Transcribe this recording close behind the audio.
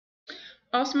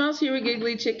All smiles here with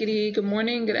Giggly Chickadee. Good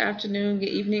morning, good afternoon, good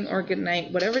evening, or good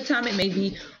night, whatever time it may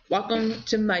be. Welcome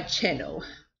to my channel.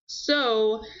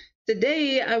 So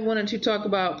today I wanted to talk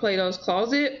about Plato's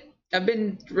Closet. I've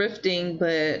been thrifting,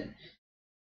 but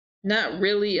not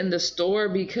really in the store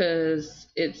because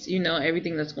it's,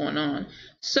 everything that's going on.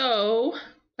 So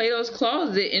Plato's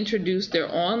Closet introduced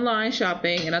their online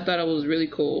shopping, and I thought it was really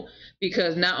cool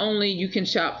because not only you can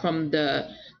shop from the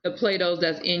Plato's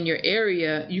that's in your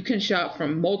area, you can shop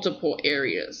from multiple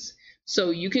areas.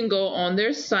 So you can go on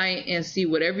their site and see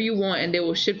whatever you want, and they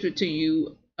will ship it to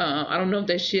you. I don't know if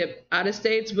they ship out of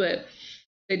states, but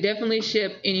they definitely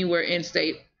ship anywhere in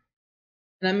state.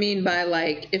 And I mean by,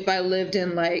 like, if I lived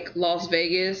in like Las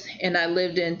Vegas and I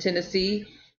lived in Tennessee,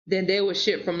 then they would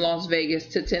ship from Las Vegas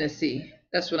to Tennessee.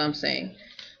 That's what I'm saying.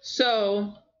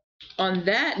 So on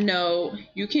that note,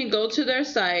 you can go to their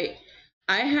site.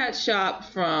 I had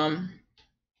shopped from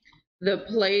the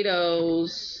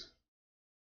Plato's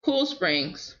Cool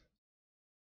Springs.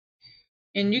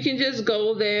 And you can just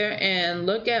go there and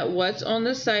look at what's on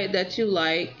the site that you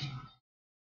like.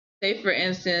 Say, for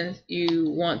instance, you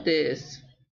want this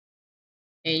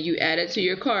and you add it to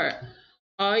your cart.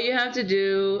 All you have to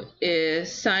do is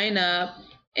sign up,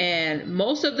 and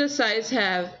most of the sites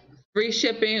have free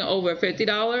shipping over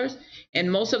 $50, and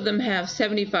most of them have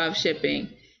 $75 shipping.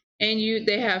 And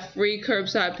they have free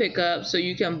curbside pickup, so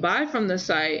you can buy from the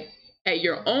site at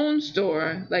your own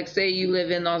store. Like, say you live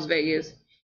in Las Vegas,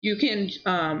 you can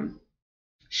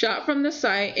shop from the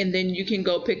site, and then you can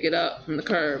go pick it up from the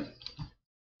curb.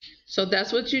 So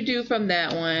that's what you do from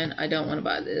that one. I don't want to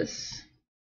buy this,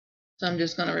 so I'm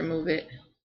just gonna remove it.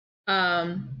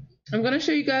 I'm gonna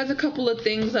show you guys a couple of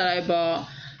things that I bought.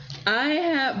 I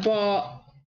have bought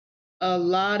a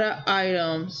lot of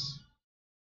items,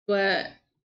 but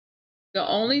the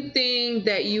only thing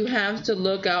that you have to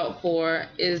look out for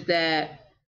is that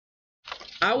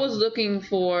I was looking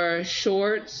for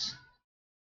shorts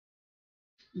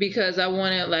because I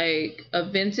wanted like a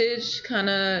vintage kind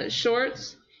of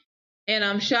shorts, and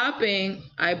I'm shopping.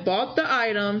 I bought the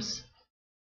items,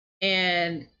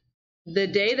 and the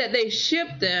day that they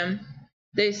shipped them,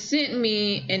 they sent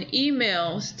me an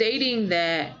email stating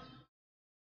that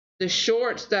the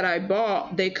shorts that I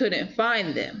bought, they couldn't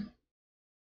find them.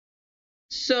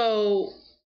 So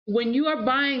when you are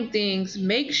buying things,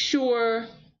 make sure,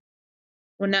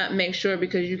 well, not make sure,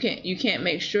 because you can't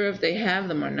make sure if they have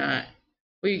them or not.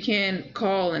 Or you can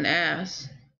call and ask.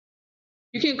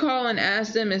 You can call and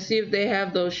ask them and see if they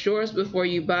have those shorts before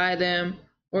you buy them,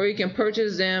 or you can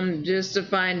purchase them just to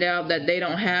find out that they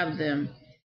don't have them.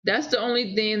 That's the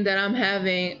only thing that I'm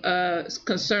having a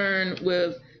concern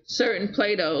with certain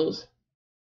Plato's.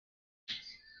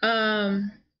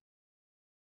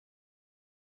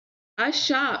 I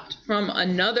shopped from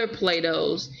another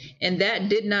Plato's, and that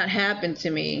did not happen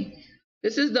to me.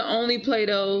 This is the only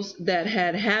Plato's that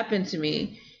had happened to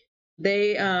me.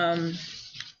 They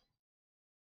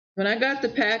when I got the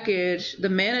package, the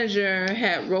manager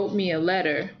had wrote me a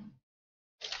letter.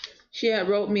 She had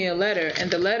wrote me a letter,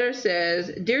 and the letter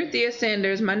says, "Dear Thea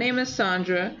Sanders, my name is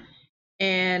Sandra,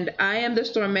 and I am the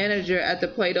store manager at the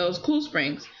Plato's Cool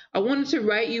Springs. I wanted to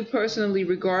write you personally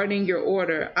regarding your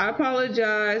order. I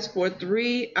apologize for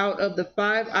 3 out of the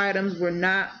 5 items were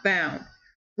not found.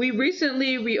 We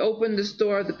recently reopened the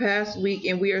store the past week,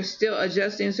 and we are still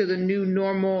adjusting to the new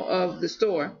normal of the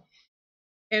store.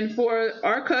 And for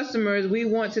our customers, we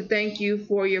want to thank you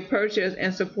for your purchase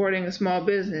and supporting a small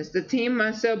business. The team and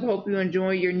myself hope you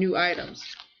enjoy your new items."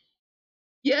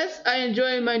 Yes, I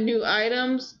enjoy my new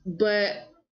items, but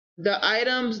the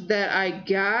items that I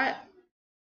got,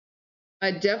 I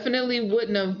definitely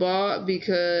wouldn't have bought,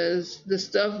 because the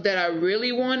stuff that I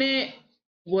really wanted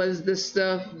was the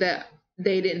stuff that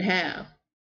they didn't have,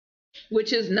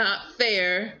 which is not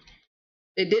fair.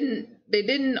 They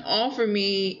didn't offer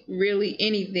me really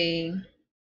anything.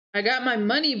 I got my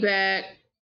money back,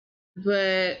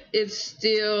 but it's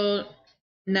still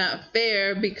not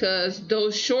fair, because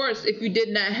those shorts, if you did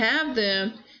not have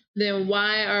them, then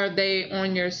why are they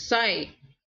on your site?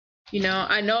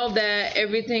 I know that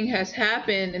everything has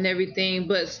happened and everything,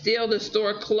 but still the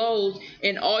store closed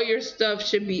and all your stuff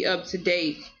should be up to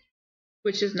date,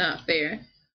 which is not fair.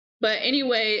 But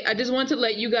anyway, I just want to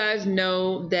let you guys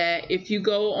know that if you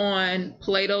go on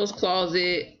Plato's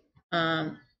Closet,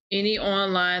 any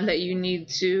online, that you need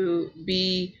to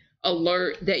be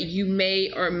alert that you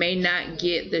may or may not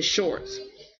get the shorts.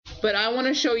 But I want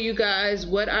to show you guys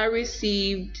what I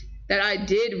received, that I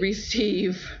did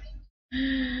receive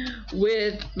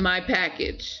with my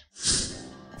package.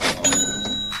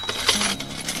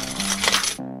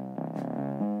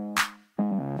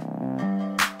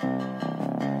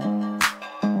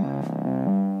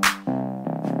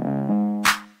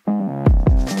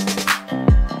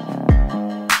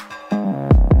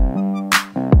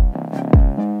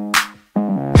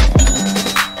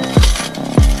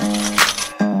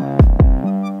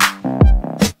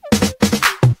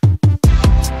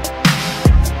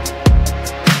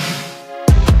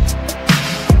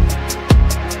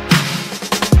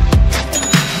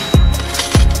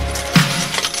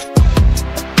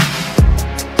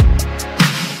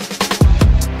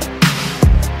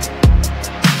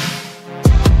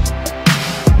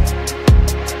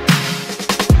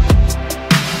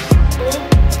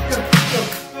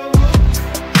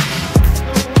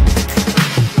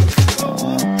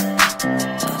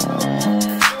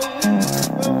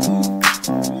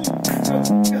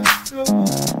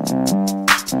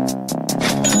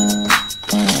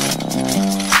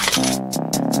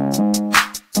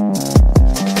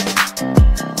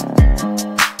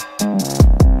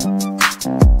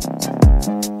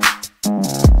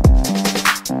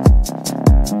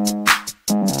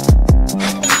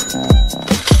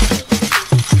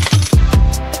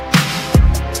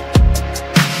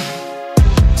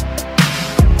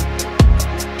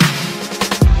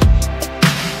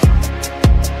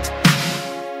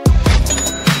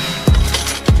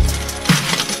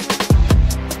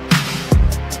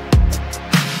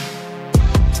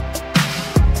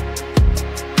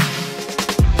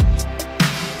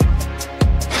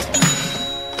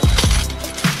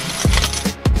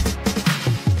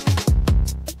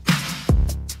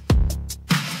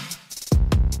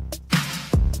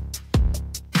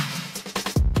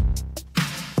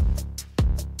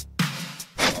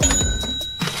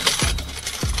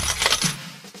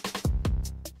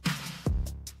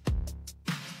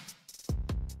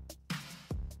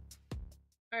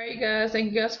 guys,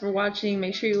 thank you guys for watching.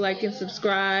 Make sure you like and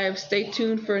subscribe. Stay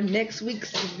tuned for next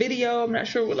week's video. I'm not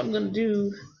sure what I'm gonna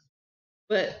do,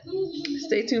 but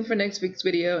stay tuned for next week's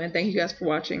video, and thank you guys for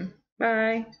watching.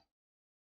 Bye.